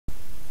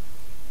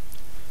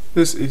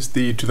This is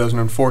the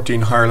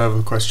 2014 higher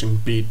level question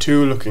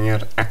B2 looking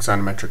at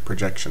axonometric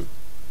projection.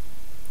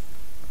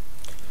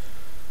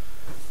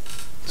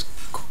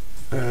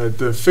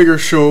 The figure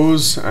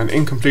shows an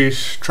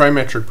incomplete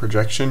trimetric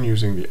projection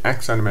using the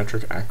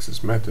axonometric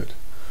axis method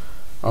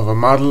of a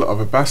model of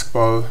a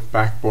basketball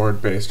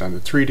backboard based on the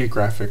 3D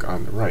graphic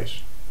on the right.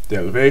 The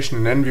elevation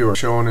and end view are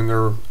shown in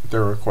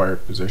their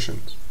required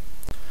positions.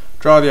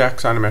 Draw the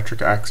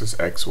axonometric axis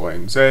X, Y,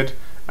 and Z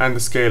and the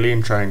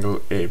scalene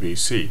triangle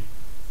ABC.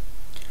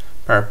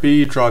 Part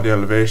B, draw the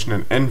elevation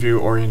and end view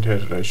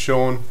orientated as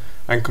shown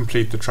and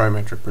complete the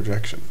trimetric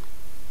projection.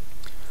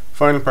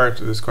 Final part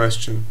of this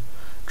question,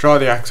 draw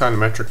the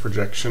axonometric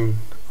projection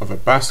of a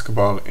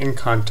basketball in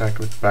contact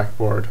with the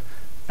backboard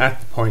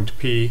at the point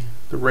P.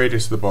 The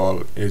radius of the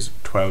ball is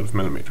 12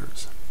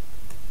 millimeters.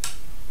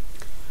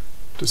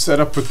 To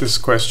set up with this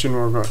question,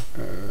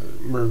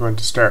 we're going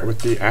to start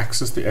with the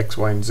axis, the X,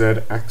 Y, and Z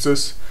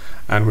axis,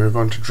 and we're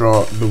going to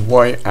draw the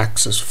Y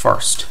axis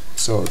first.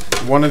 So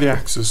one of the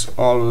axes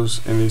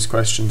always in these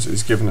questions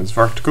is given as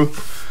vertical.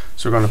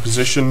 So we're going to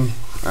position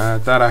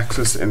that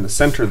axis in the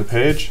center of the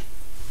page.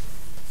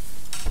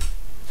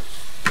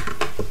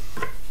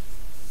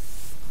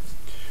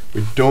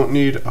 We don't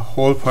need a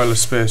whole pile of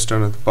space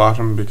down at the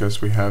bottom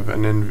because we have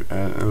an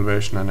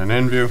elevation and an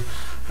end view,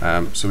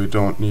 so we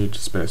don't need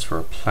space for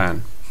a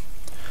plan.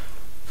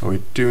 But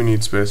we do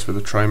need space for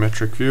the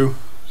trimetric view,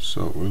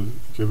 so we'll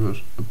give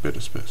it a bit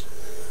of space.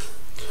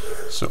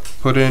 So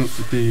put in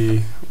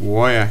the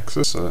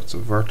y-axis, so that's a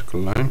vertical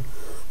line.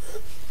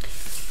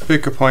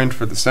 Pick a point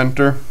for the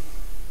center,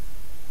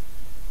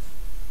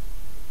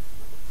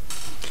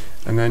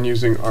 and then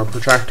using our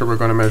protractor we're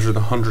going to measure the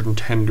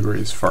 110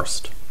 degrees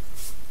first.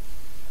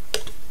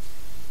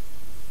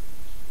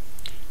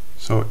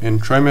 So in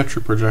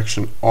trimetric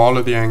projection, all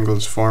of the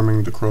angles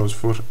forming the crow's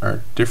foot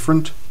are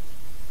different.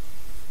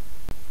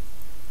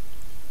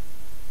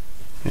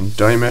 In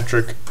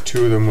dimetric,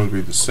 two of them will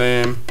be the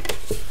same,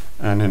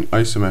 and in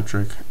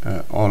isometric,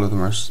 all of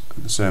them are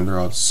the same, they're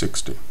all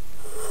 60.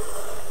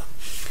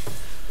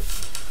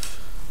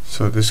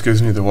 So this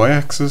gives me the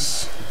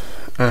y-axis,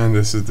 and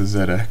this is the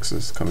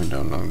z-axis coming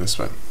down along this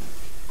way.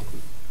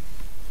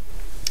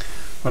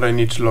 What I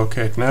need to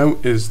locate now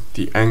is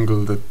the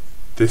angle that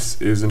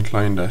this is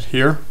inclined at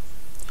here.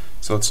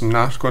 So it's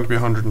not going to be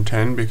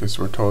 110 because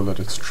we're told that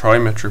it's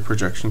trimetric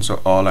projection,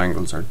 so all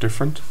angles are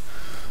different.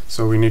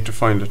 So we need to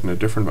find it in a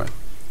different way.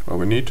 What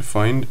we need to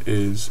find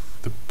is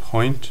the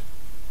point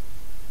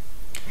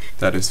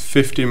that is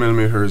 50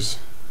 millimeters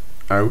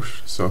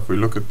out. So if we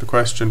look at the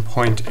question,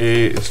 point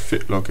A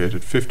is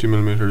located 50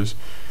 millimeters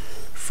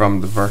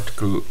from the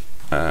vertical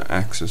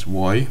axis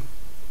Y.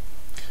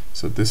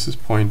 So this is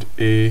point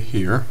A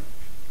here,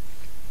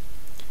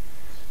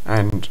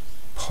 and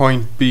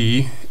point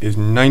B is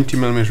 90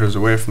 millimeters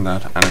away from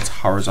that, and it's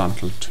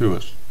horizontal to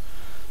it.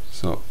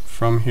 So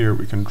from here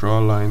we can draw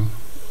a line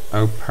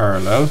out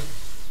parallel,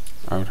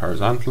 out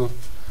horizontal,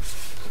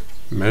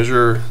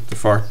 measure the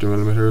 40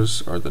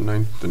 millimeters or the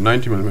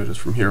 90 millimeters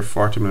from here,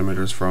 40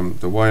 millimeters from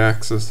the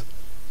y-axis,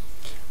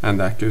 and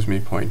that gives me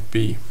point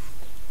B.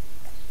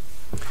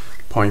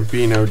 Point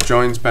B now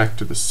joins back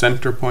to the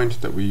center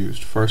point that we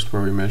used first,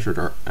 where we measured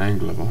our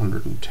angle of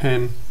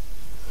 110,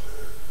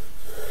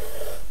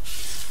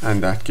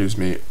 and that gives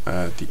me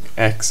the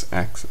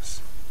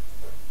x-axis.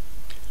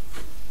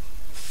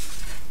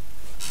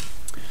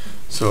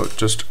 So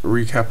just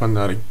recap on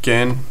that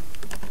again.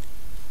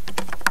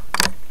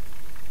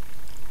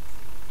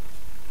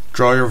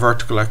 Draw your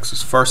vertical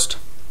axis first,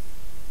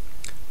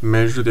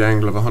 measure the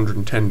angle of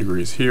 110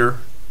 degrees here,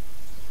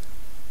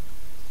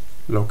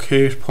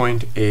 locate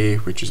point A,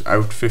 which is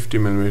out 50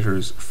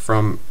 millimeters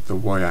from the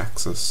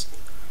y-axis,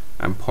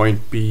 and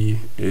point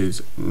B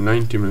is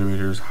 90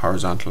 millimeters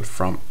horizontal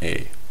from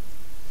A.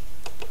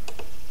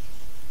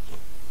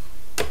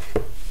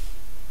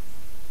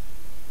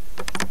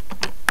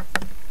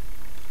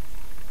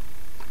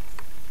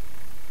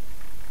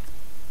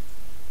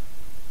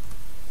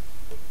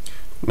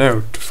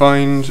 Now,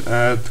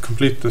 to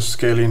complete the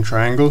scalene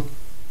triangle,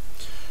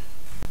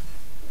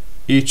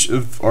 each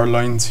of our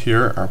lines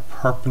here are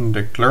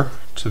perpendicular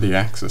to the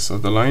axis. So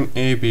the line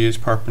AB is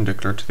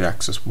perpendicular to the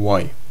axis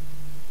Y.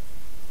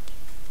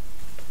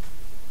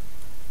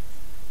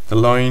 The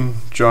line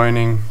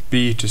joining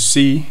B to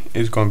C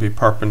is going to be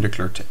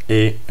perpendicular to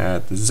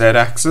the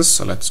Z-axis.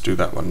 So let's do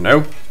that one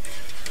now.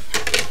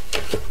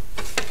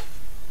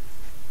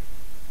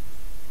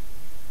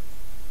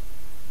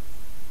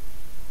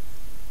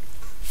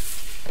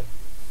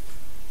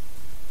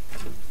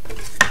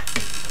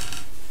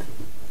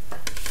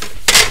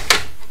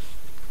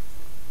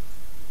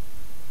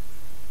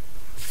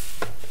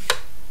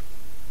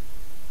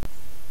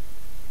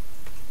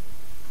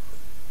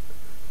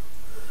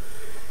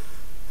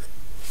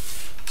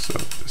 So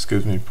this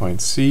gives me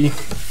point C,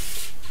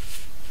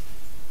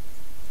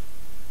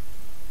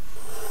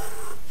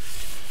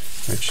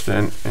 which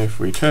then, if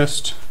we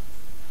test,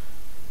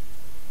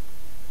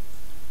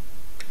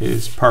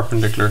 is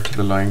perpendicular to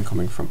the line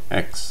coming from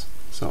X.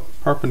 So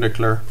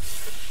perpendicular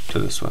to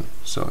this one.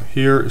 So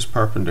here is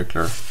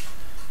perpendicular.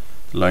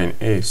 The line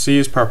AC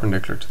is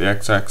perpendicular to the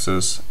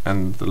x-axis,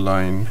 and the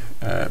line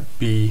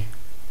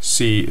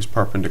BC is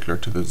perpendicular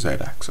to the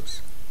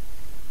z-axis.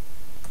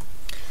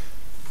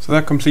 So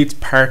that completes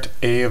part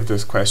A of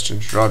this question,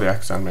 to draw the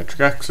axonometric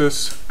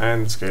axis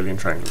and the scalene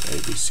triangle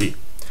ABC.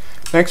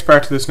 Next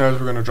part of this now is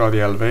we're going to draw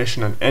the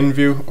elevation and end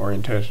view,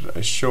 orientated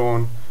as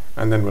shown,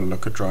 and then we'll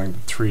look at drawing the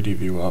 3D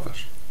view of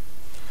it.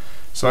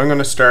 So I'm going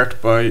to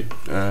start by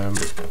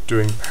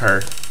doing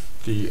part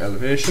the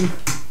elevation.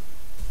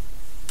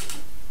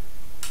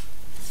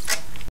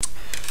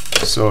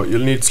 So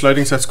you'll need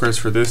sliding set squares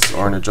for this,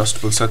 or an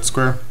adjustable set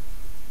square.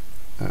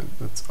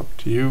 That's up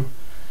to you.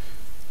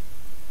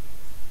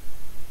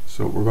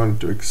 So we're going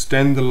to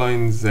extend the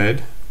line Z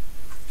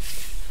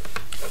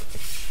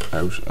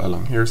out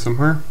along here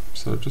somewhere.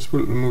 So just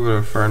we'll move it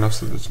out far enough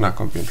so that it's not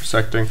going to be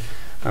intersecting,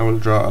 and we'll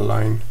draw a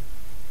line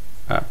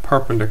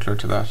perpendicular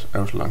to that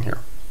out along here.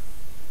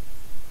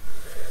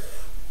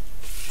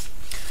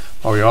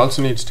 What we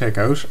also need to take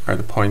out are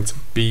the points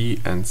B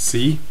and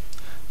C.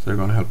 So they're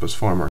going to help us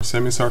form our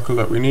semicircle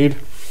that we need.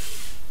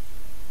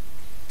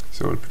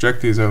 So we'll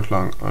project these out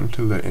long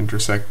until they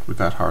intersect with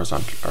that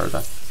horizontal, or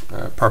that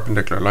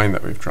perpendicular line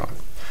that we've drawn.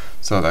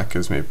 So that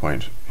gives me a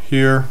point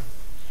here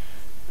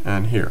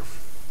and here.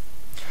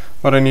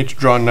 What I need to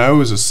draw now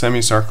is a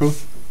semicircle.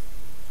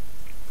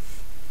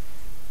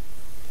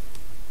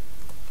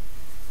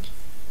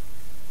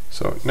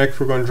 So next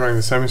we're going to draw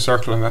the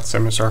semicircle, and that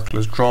semicircle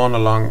is drawn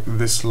along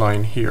this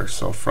line here.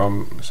 So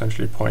from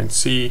essentially point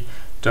C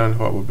down to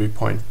what would be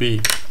point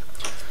B.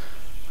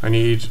 I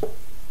need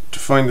to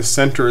find the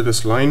center of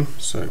this line,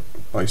 so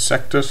I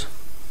bisect it.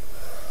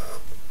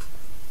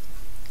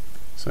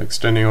 So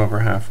extending over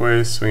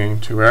halfway, swinging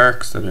two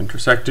arcs that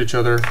intersect each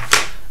other.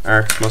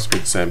 Arcs must be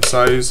the same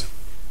size.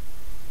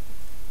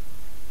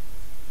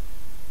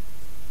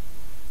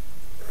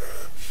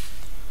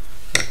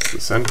 That's the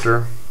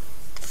center.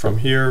 From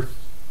here,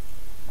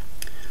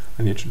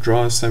 I need to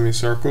draw a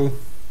semicircle.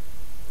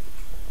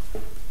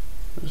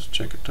 Just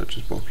check it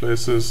touches both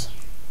places.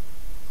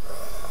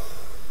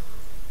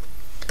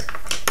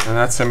 And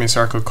that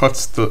semicircle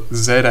cuts the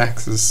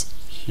z-axis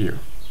here.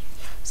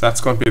 So that's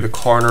going to be the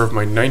corner of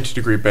my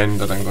 90-degree bend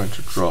that I'm going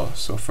to draw.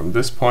 So from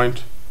this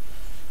point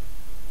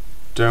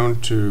down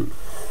to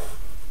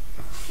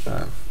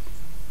the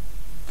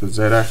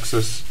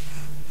z-axis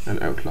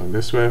and out along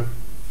this way.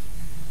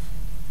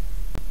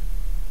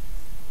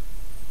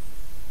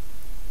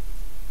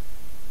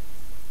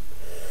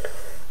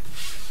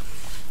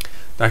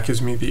 That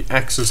gives me the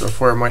axis of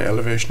where my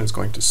elevation is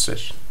going to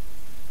sit.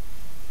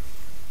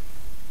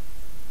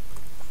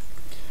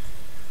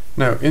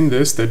 Now in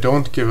this, they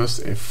don't give us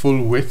a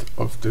full width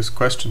of this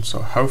question,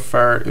 so how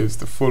far is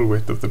the full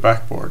width of the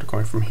backboard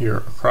going from here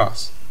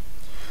across?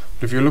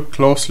 But if you look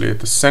closely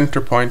at the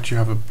center point, you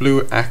have a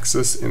blue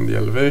axis in the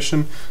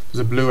elevation.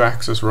 There's a blue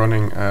axis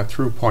running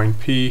through point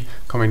P,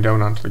 coming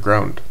down onto the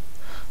ground.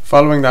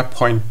 Following that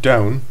point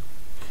down,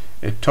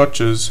 it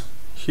touches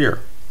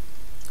here.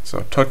 So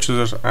it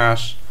touches it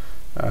at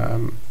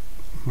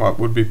what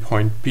would be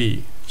point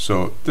B.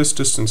 So this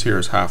distance here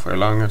is halfway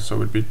along it, so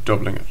we'd be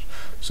doubling it.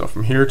 So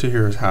from here to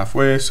here is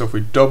halfway, so if we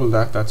double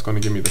that, that's going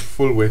to give me the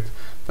full width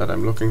that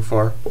I'm looking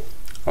for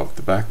of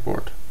the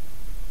backboard.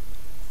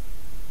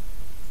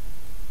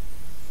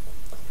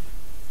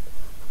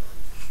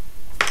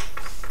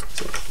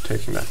 So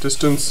taking that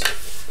distance,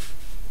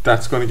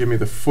 that's going to give me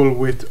the full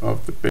width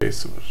of the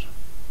base of it.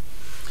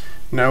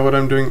 Now what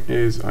I'm doing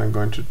is I'm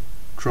going to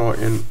draw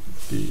in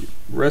the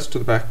rest of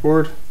the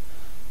backboard.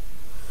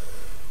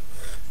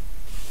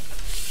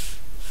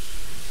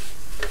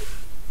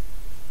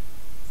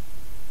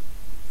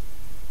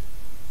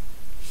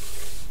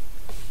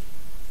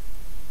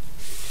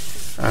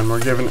 And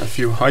we're given a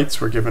few heights.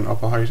 We're given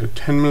up a height of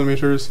 10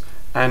 millimeters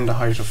and a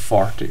height of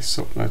 40.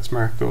 So let's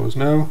mark those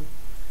now.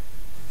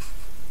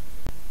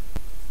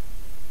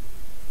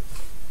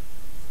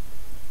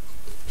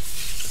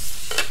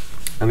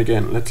 And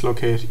again, let's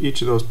locate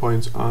each of those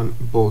points on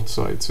both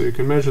sides. So you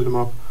can measure them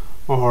up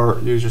or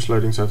use your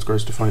sliding set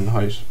squares to find the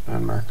height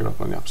and mark it up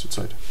on the opposite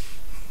side.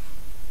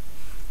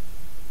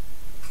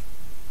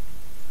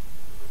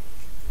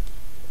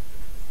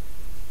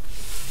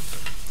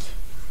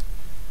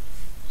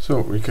 So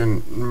we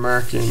can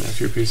mark in a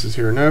few pieces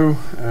here now.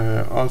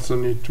 Also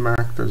need to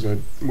mark there's a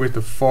width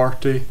of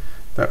 40,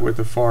 that width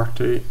of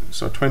 40,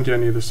 so 20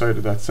 on either side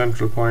of that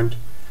central point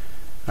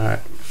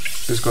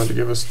is going to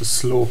give us the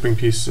sloping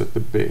pieces at the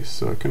base.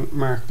 So I can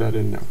mark that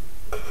in now.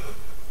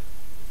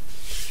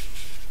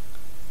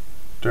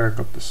 Dark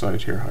up the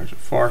side here, height of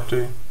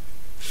 40.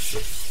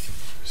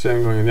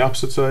 Same going on the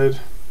opposite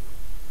side.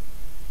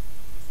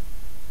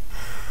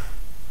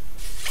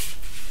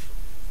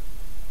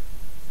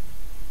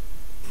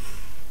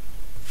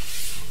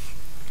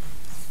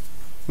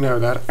 Now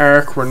that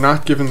arc, we're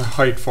not given the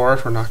height for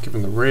it, we're not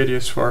given the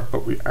radius for it,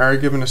 but we are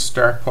given a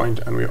start point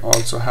and we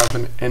also have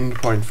an end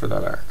point for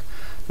that arc.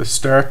 The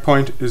start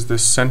point is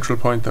this central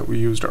point that we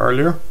used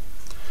earlier,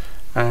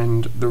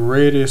 and the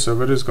radius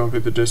of it is going to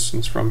be the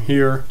distance from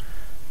here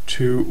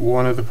to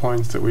one of the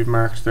points that we've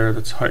marked there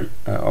that's height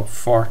up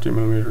 40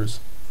 millimeters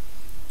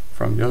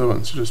from the other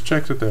one. So just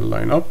check that they'll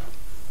line up.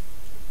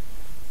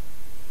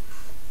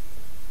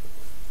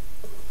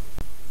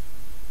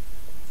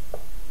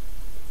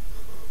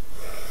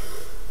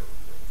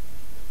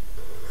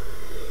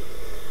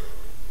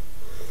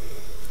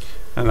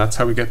 And that's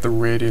how we get the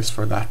radius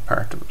for that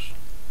part of it.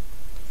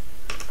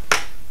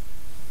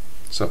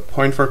 So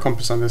point for a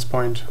compass on this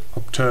point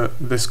up to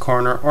this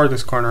corner or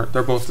this corner,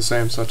 they're both the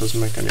same, so it doesn't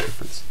make any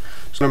difference.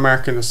 So I'm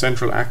marking the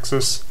central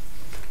axis,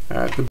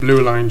 the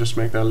blue line, just to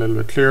make that a little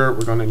bit clearer.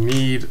 We're going to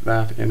need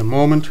that in a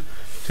moment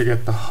to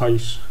get the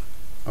height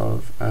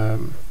of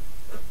the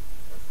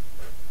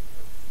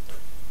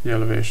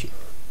elevation.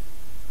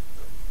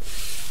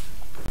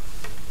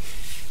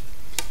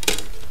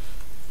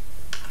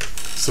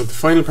 So the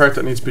final part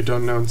that needs to be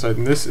done now inside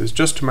in this is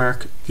just to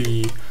mark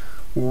the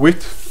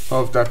width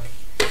of that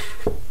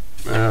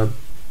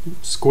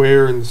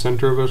square in the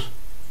center of it.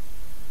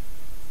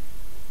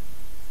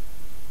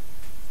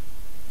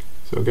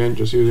 So again,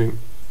 just using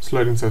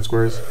sliding set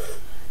squares,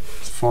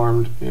 it's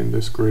formed in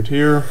this grid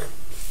here.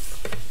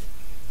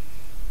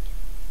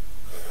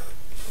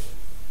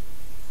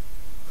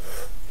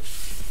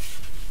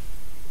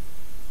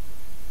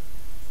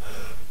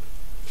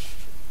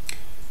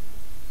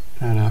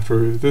 And after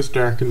we've this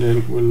darkened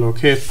in, we'll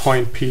locate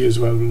point P as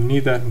well. We'll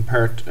need that in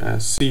part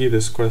C of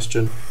this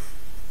question,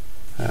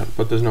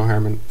 but there's no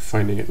harm in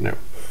finding it now.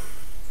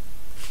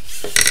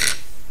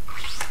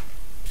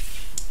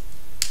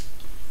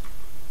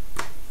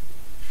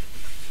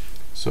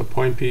 So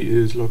point P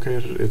is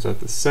located, it's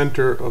at the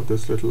center of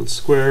this little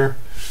square,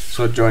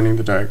 so joining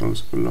the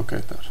diagonals will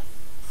locate that.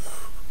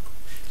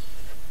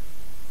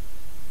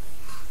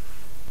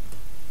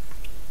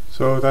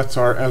 So that's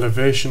our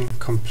elevation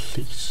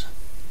complete.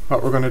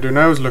 What we're going to do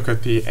now is look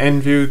at the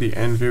end view. The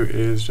end view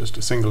is just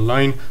a single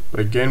line, but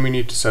again we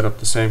need to set up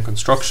the same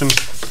construction.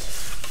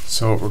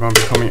 So we're going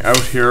to be coming out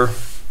here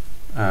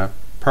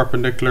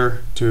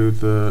perpendicular to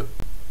the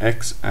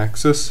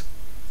x-axis.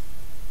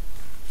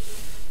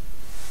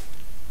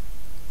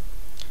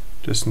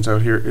 Distance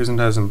out here isn't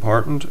as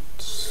important.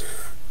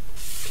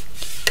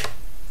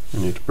 We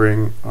need to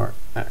bring our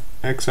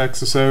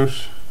x-axis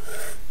out,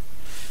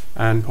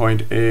 and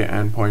point A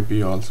and point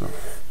B also,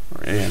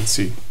 or A and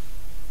C.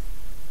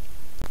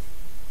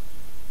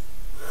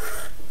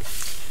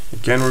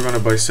 Again, we're going to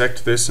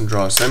bisect this and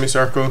draw a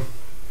semicircle.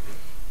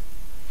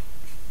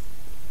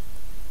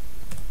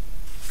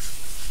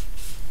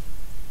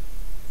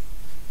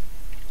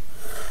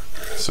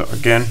 So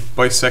again,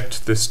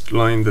 bisect this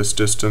line, this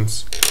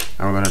distance,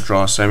 and we're going to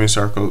draw a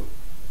semicircle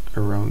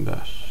around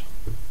that.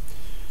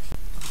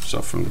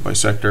 So from the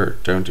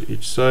bisector down to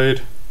each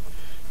side,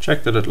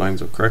 check that it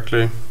lines up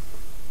correctly.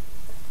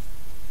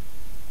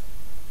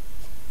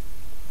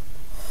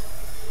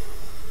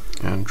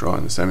 And draw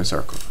in the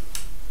semicircle.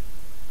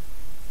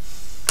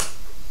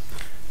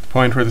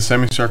 Point where the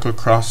semicircle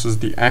crosses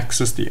the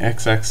axis, the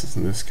x-axis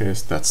in this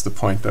case, that's the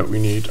point that we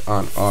need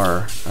on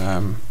our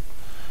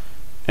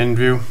end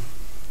view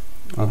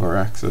of our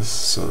axis.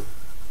 So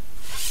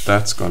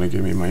that's going to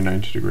give me my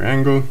 90-degree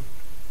angle.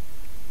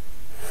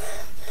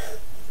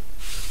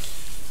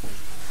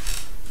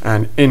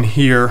 And in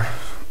here,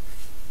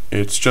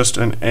 it's just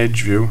an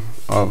edge view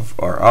of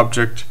our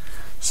object.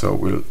 So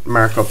we'll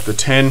mark up the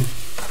 10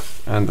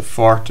 and the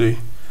 40.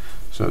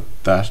 So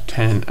that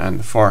 10 and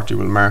the 40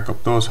 will mark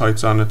up those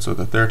heights on it so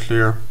that they're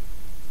clear.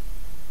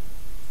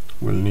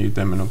 We'll need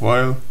them in a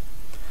while.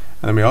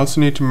 And then we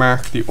also need to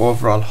mark the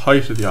overall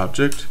height of the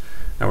object.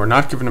 Now we're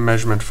not given a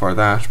measurement for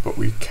that, but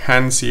we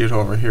can see it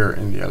over here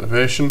in the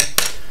elevation.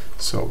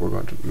 So we're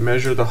going to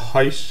measure the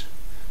height.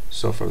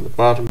 So from the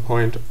bottom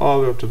point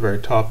all the way up to the very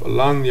top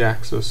along the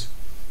axis,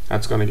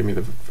 that's going to give me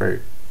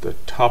the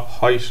top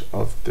height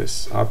of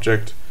this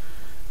object,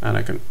 and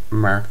I can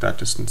mark that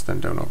distance then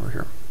down over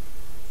here.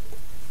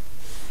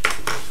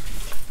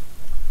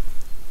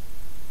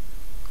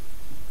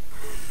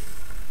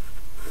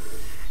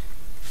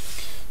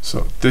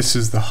 So this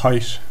is the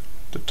height,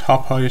 the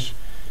top height,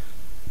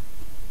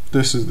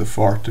 this is the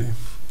 40,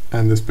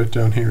 and this bit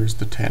down here is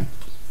the 10.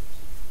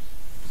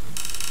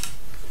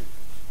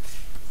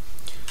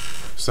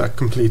 So that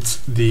completes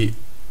the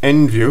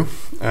end view.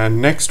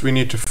 And next we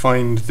need to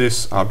find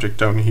this object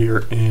down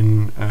here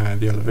in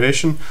the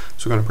elevation.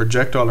 So we're going to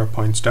project all our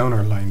points down,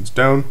 our lines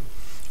down,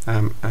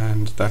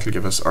 and that'll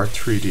give us our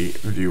 3D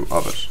view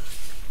of it.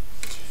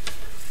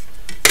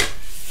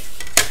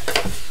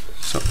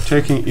 So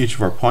taking each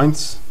of our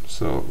points,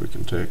 so we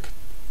can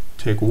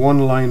take one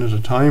line at a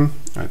time.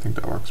 I think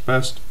that works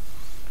best.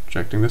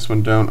 Projecting this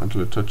one down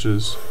until it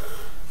touches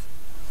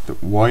the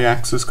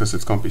y-axis, because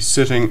it's going to be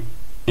sitting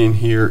in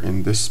here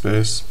in this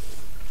space.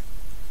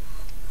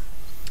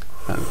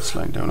 And this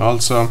line down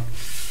also.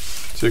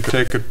 So you could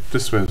take it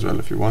this way as well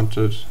if you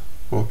wanted.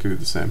 Both give you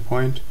the same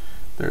point.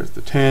 There's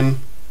the 10,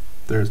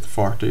 there's the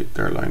 40,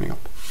 they're lining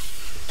up.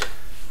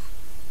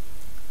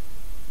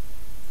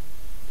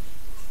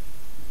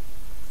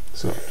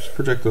 So just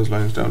project those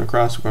lines down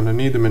across. We're going to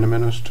need them in a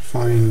minute to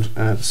find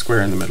the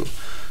square in the middle.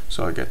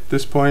 So I get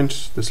this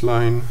point, this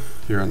line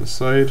here on the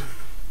side.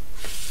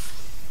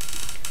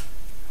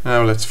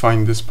 Now let's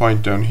find this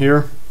point down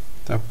here.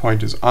 That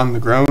point is on the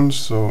ground,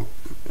 so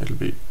it'll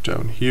be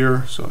down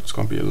here, so it's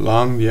going to be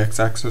along the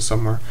x-axis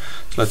somewhere.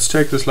 So let's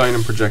take this line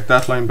and project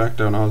that line back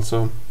down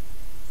also.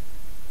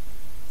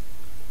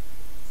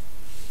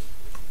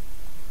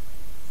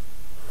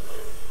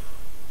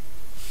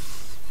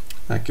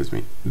 That gives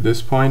me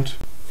this point.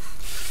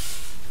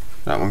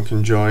 That one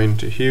can join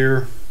to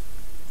here.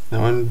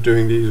 Now I'm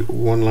doing these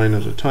one line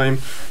at a time.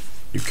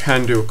 You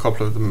can do a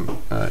couple of them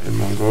in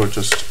one go.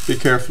 Just be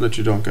careful that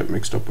you don't get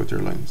mixed up with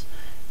your lines.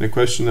 In a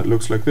question that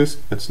looks like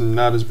this, it's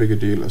not as big a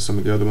deal as some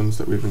of the other ones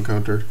that we've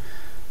encountered.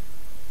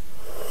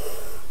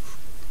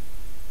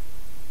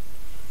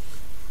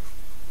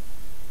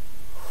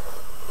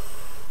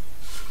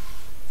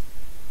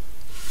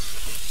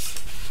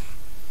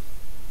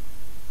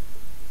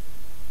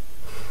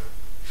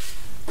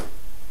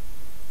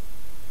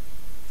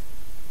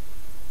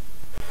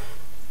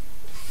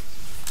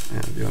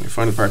 And the only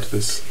final part of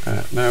this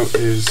now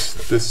is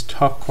this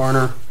top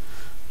corner,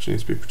 which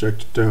needs to be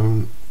projected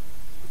down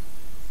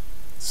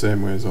the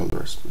same way as all the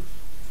rest of them.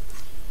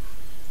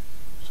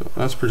 So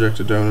that's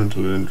projected down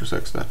until it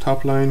intersects that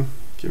top line,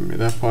 giving me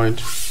that point,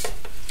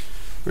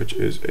 which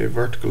is a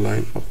vertical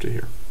line up to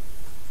here.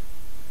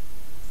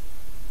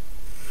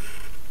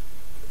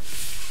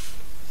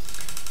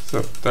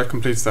 So that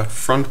completes that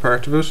front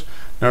part of it.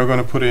 Now we're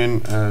going to put in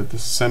the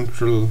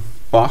central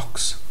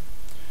box.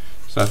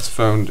 So that's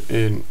found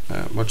in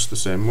much the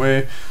same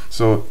way.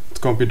 So it's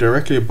going to be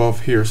directly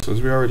above here. So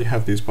as we already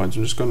have these points,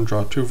 I'm just going to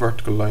draw two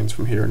vertical lines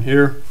from here and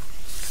here,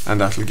 and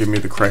that will give me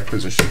the correct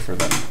position for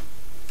them.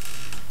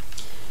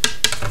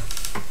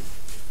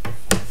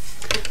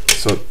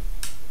 So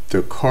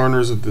the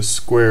corners of the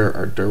square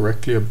are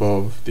directly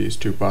above these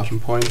two bottom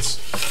points,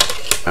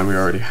 and we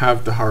already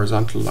have the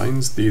horizontal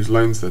lines, these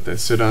lines that they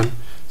sit on,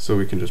 so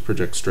we can just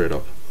project straight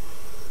up.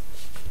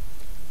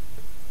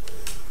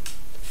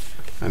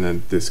 And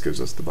then this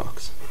gives us the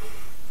box.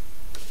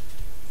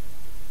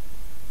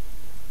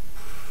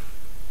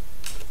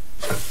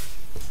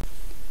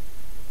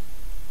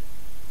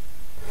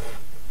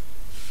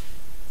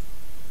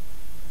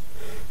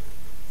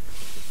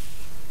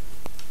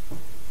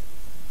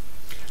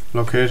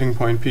 Locating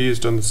point P is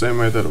done the same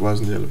way that it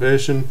was in the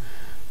elevation.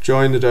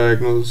 Join the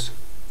diagonals.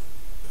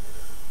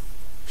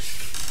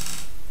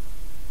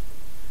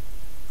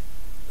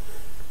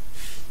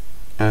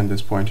 And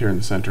this point here in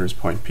the center is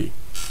point P.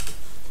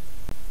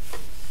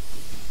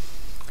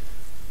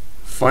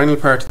 Final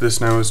part of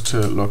this now is to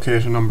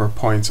locate a number of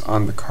points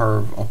on the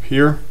curve up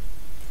here.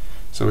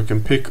 So we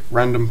can pick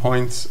random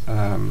points,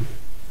 but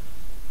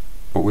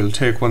we'll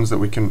take ones that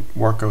we can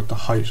work out the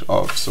height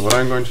of. So what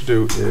I'm going to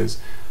do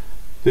is,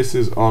 this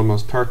is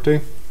almost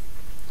 30,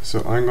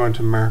 so I'm going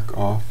to mark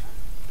off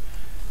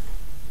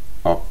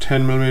up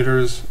 10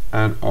 millimeters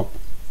and up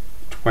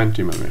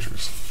 20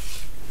 millimeters.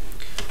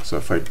 So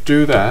if I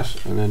do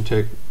that and then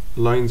take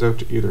lines out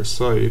to either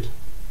side,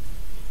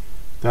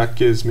 that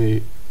gives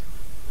me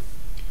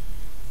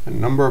a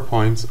number of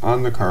points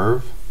on the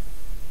curve.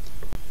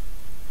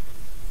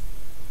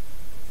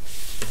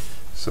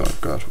 So I've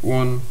got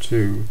 1,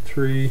 2,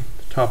 3, the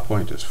top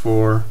point is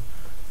 4,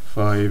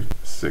 5,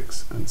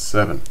 6, and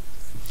 7.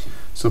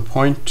 So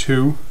point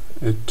 2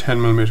 is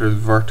 10 millimeters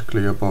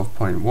vertically above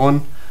point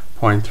 1,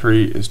 point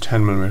 3 is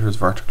 10 millimeters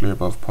vertically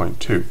above point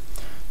 2.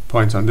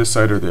 Points on this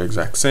side are the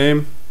exact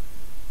same.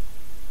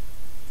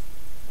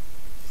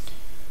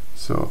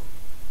 So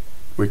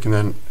we can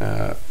then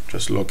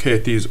just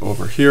locate these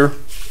over here.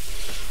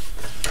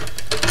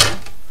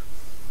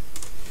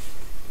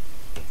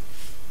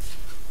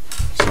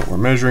 So we're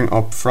measuring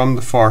up from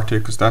the 40,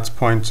 because that's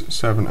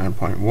 0.7 and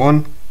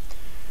 0.1.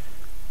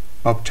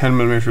 Up 10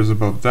 millimeters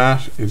above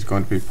that is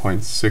going to be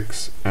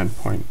 0.6 and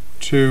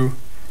 0.2.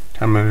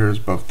 10 millimeters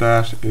above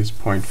that is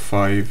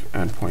 0.5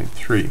 and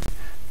 0.3.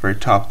 Very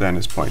top then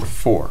is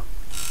 0.4.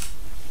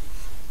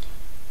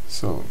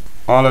 So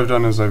all I've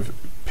done is I've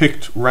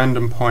picked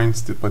random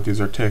points, but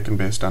these are taken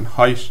based on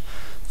height.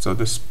 So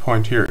this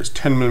point here is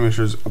 10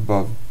 millimeters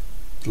above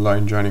the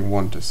line joining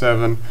 1 to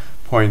 7.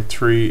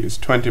 0.3 is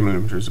 20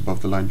 millimeters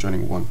above the line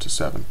joining 1 to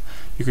 7.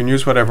 You can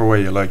use whatever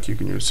way you like. You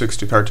can use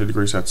 60, 30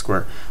 degree set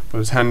square, but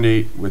it's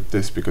handy with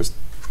this because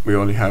we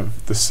only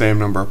have the same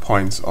number of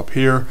points up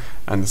here,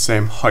 and the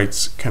same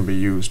heights can be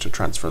used to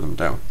transfer them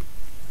down.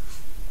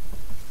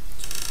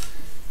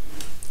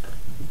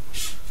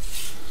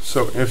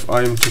 So if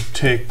I'm to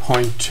take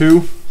point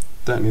 2,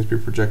 that needs to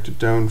be projected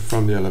down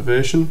from the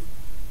elevation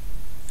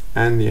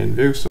and the end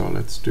view. So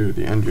let's do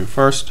the end view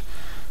first.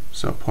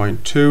 So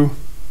point 2,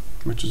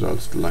 which is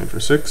also the line for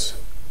 6.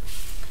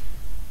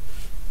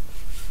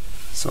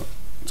 So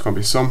it's going to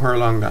be somewhere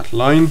along that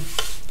line.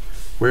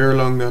 Where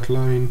along that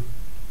line?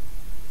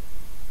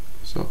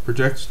 So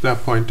project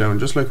that point down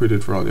just like we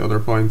did for all the other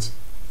points.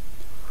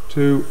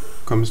 2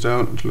 comes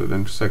down until it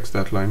intersects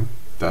that line.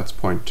 That's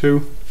point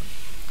 2.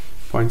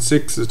 Point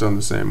 6 is done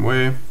the same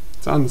way.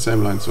 It's on the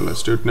same line, so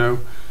let's do it now.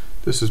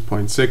 This is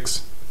point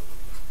 6.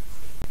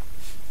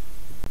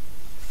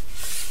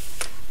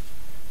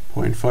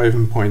 0.5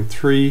 and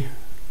 0.3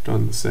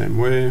 done the same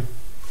way.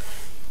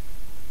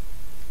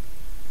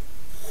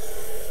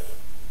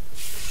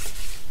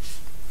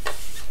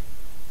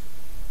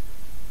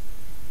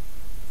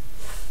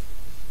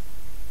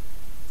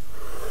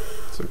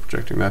 So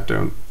projecting that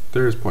down,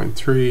 there's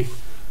 0.3,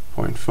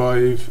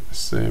 0.5,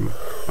 same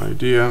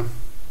idea.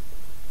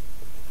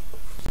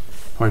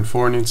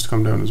 0.4 needs to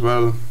come down as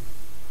well.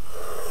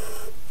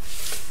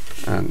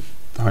 And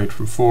the height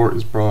from 4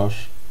 is brought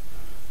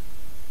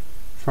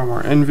from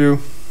our end view.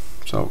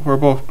 So where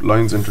both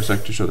lines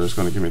intersect each other is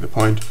going to give me the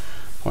point,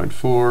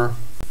 0.4,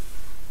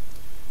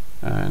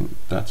 and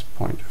that's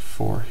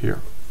 0.4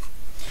 here.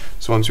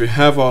 So once we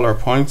have all our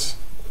points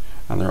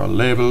and they're all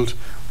labeled,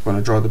 we're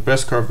going to draw the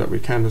best curve that we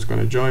can that's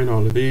going to join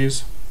all of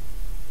these.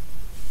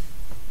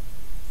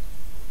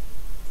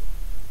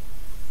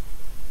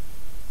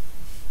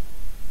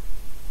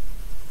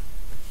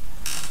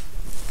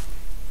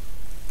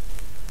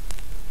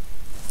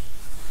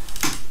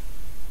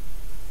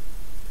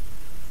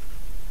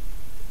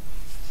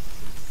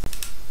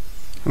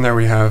 And there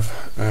we have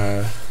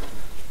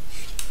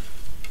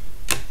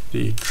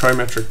the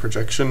trimetric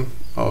projection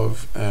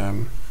of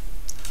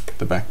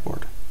the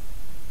backboard.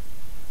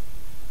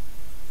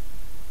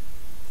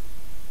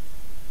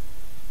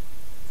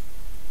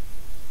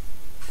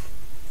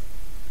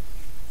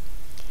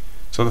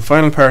 So the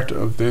final part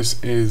of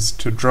this is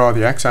to draw the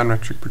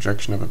axonometric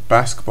projection of a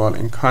basketball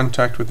in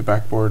contact with the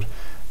backboard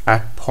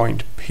at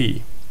point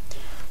P.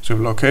 So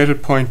we've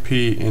located point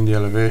P in the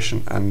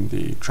elevation and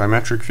the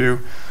trimetric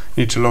view.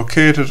 Need to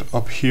locate it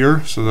up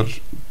here so that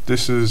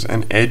this is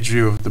an edge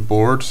view of the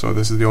board, so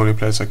this is the only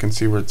place I can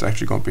see where it's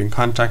actually going to be in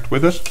contact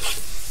with it.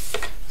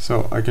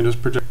 So I can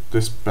just project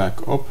this back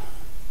up.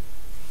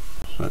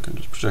 So I can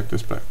just project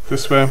this back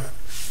this way.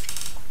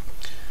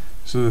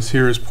 So this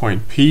here is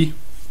point P.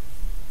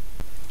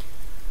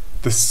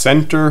 The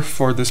center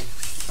for this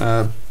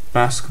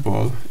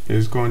basketball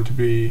is going to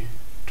be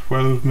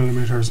 12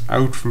 millimeters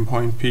out from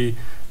point P,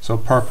 so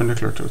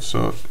perpendicular to it.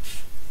 So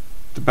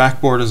the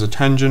backboard is a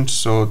tangent,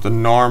 so the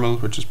normal,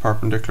 which is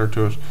perpendicular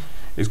to it,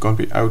 is going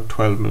to be out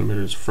 12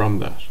 millimeters from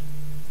that.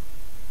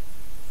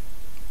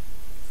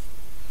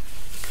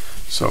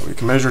 So we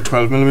can measure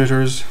 12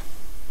 millimeters.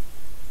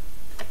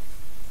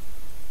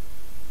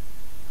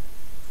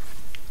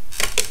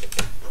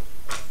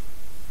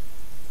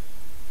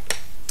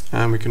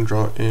 And we can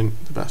draw in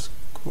the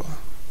basketball.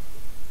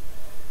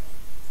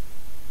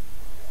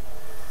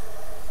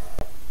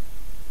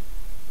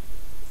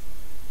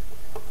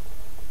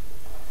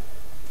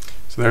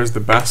 So there's the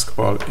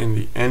basketball in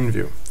the end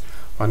view.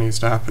 What needs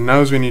to happen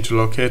now is we need to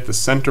locate the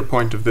center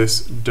point of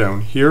this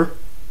down here.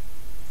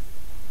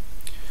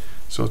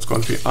 So it's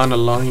going to be on a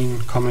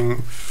line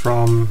coming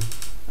from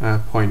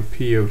point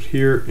P out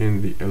here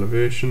in the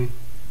elevation.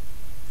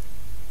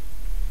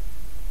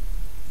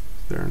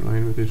 They're in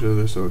line with each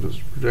other, so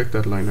just project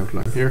that line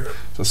outline here.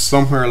 So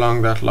somewhere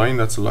along that line,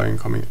 that's a line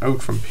coming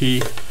out from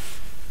P.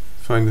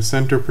 Find the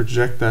center,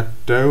 project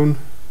that down.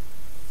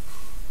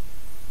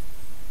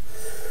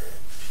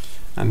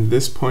 And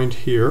this point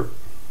here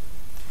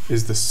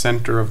is the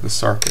center of the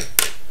circle.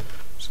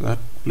 So that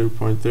blue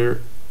point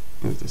there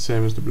is the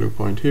same as the blue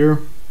point here.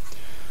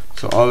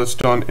 So all it's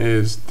done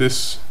is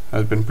this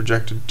has been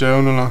projected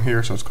down along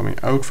here, so it's coming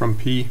out from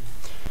P.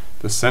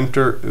 The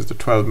center is the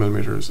 12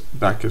 millimeters.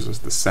 That gives us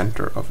the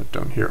center of it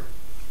down here.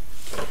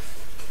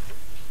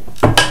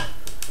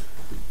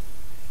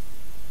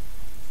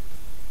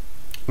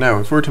 Now,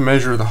 if we're to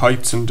measure the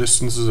heights and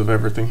distances of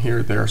everything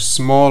here, they are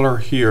smaller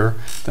here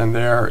than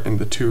they are in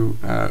the two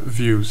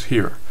views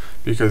here,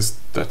 because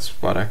that's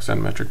what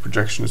axonometric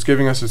projection is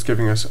giving us. It's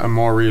giving us a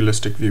more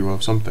realistic view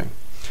of something.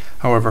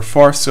 However,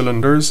 for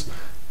cylinders,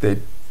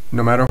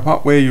 no matter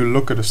what way you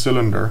look at a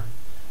cylinder,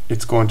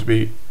 it's going to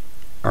be,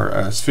 or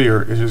a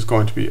sphere, it is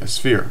going to be a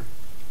sphere.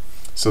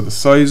 So the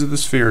size of the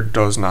sphere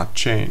does not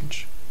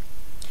change.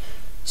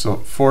 So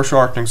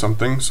foreshortening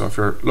something, so if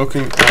you're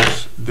looking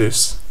at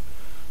this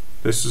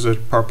is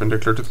it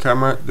perpendicular to the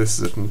camera, this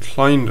is it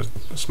inclined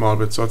a small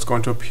bit, so it's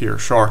going to appear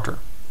shorter.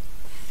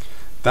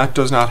 That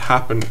does not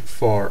happen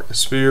for a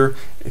sphere.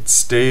 It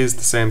stays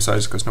the same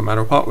size, because no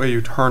matter what way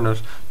you turn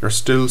it, you're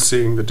still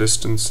seeing the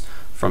distance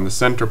from the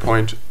center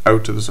point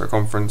out to the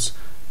circumference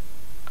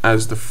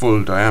as the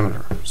full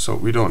diameter. So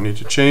we don't need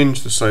to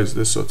change the size of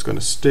this, so it's going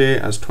to stay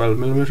as 12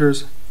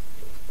 millimeters.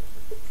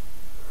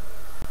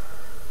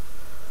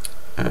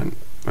 And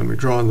when we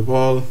draw on the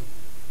ball,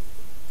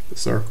 the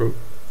circle,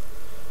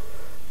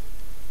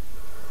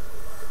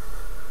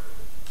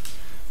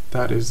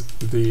 that is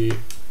the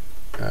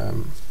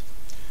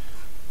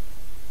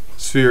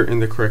sphere in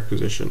the correct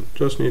position.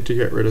 Just need to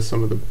get rid of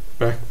some of the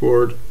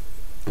backboard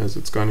as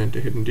it's gone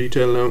into hidden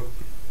detail now.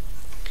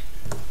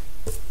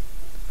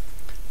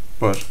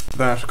 But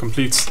that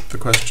completes the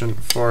question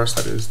for us.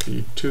 That is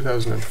the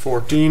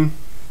 2014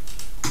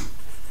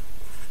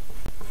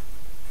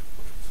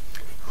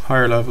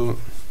 higher level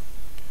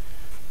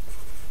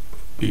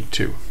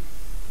B2.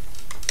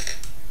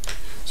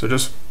 So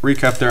just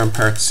recap there on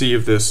part C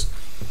of this.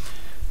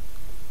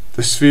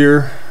 The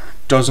sphere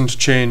doesn't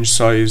change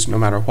size no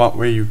matter what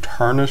way you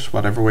turn it.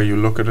 Whatever way you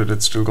look at it,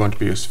 it's still going to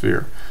be a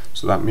sphere.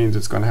 So that means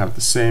it's going to have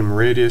the same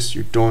radius.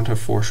 You don't have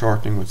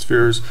foreshortening with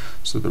spheres.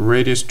 So the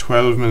radius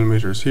 12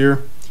 millimeters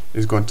here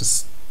is going to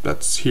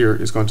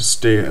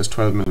stay as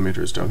 12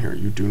 millimeters down here.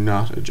 You do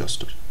not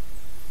adjust it.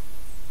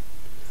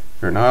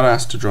 You're not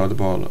asked to draw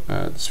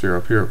the sphere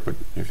up here, but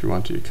if you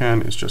want to, you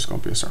can. It's just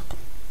going to be a circle.